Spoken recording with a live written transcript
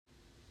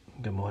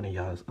Good morning,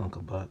 y'all. It's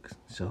Uncle Buck.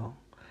 So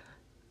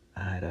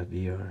I had a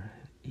viewer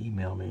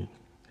email me,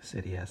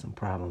 said he had some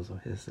problems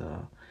with his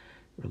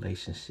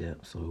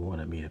relationship, so he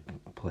wanted me to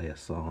play a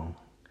song,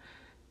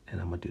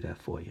 and I'm gonna do that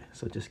for you.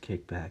 So just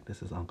kick back.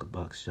 This is Uncle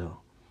Buck's show,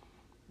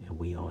 and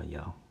we on,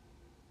 y'all.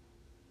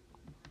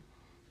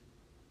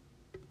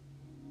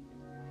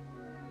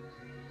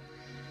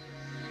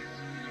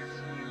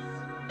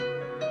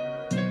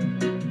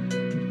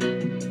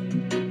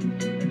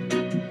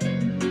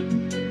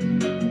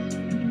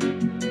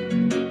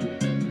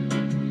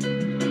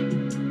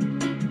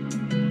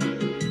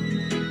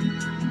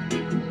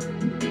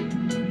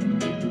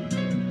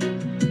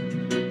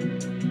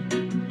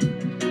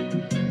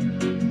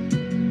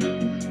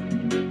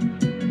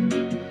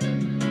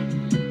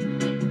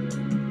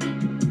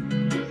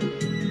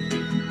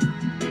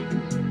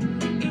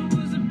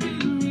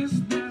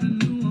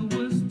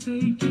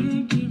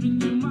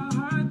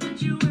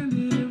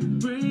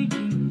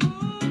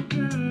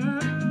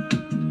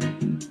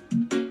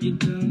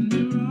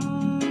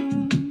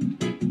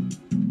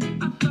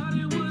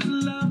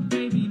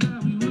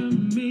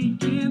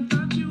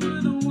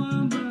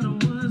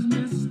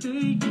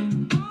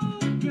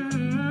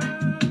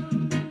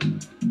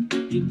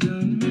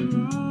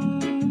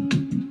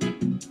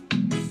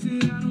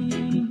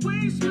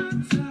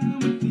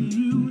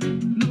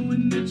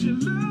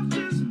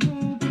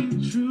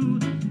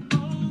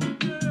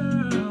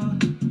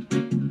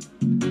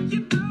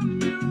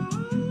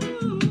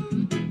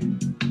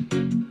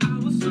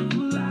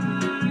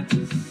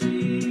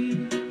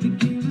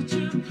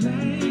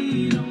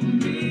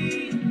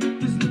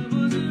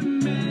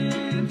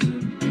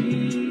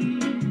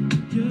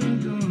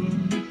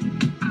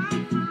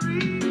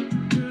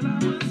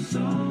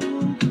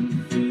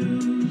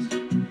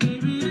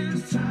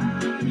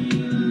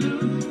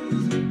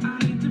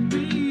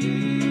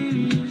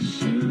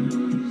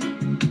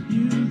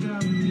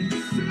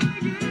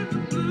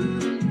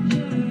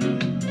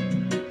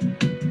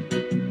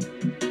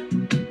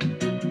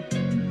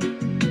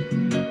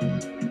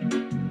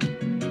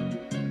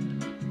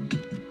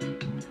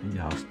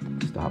 Y'all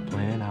stop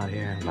playing out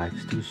here.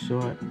 Life's too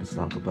short. It's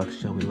Uncle Buck's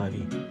show. We love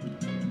you.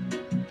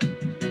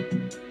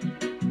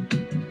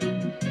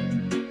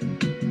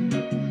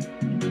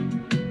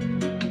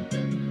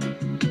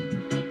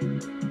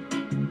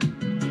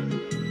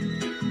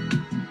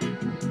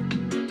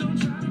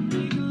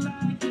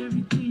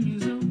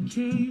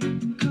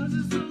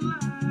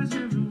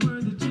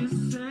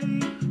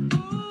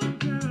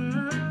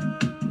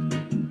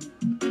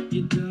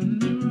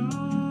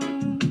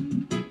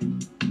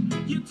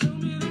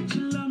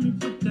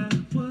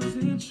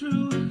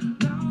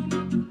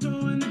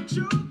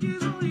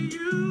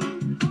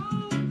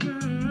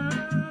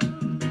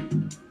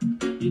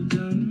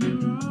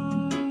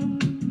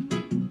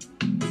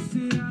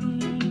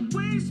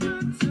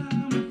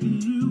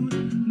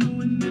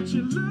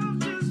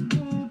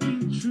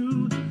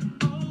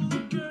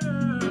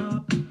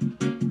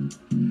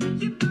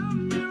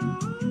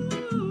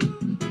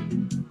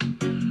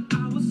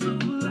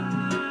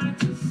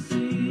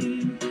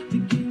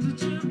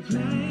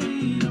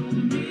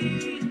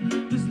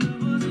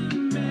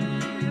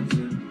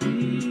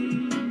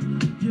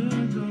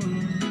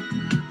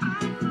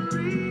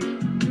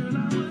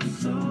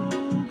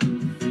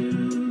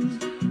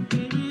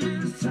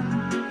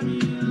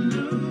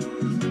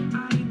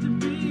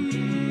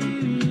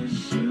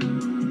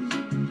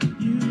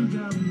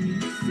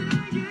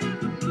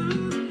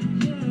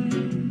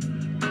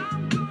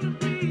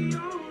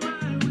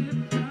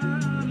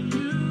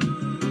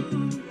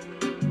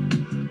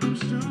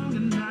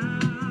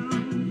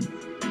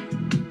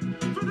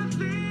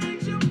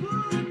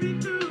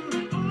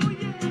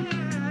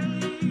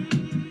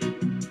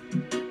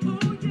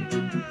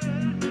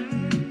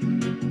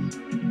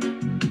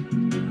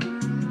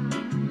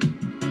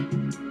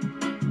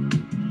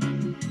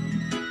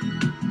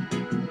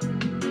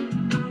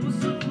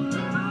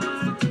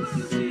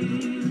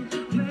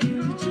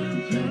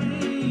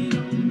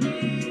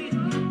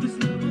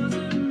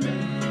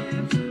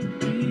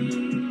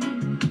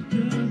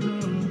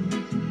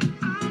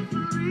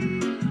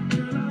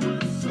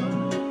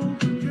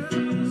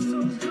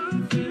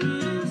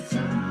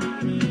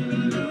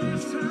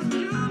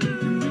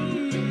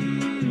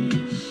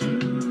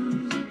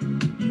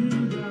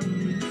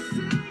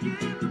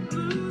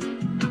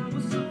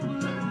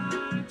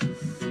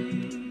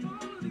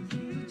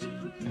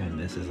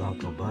 This is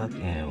Uncle Buck,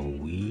 and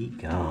we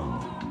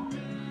gone.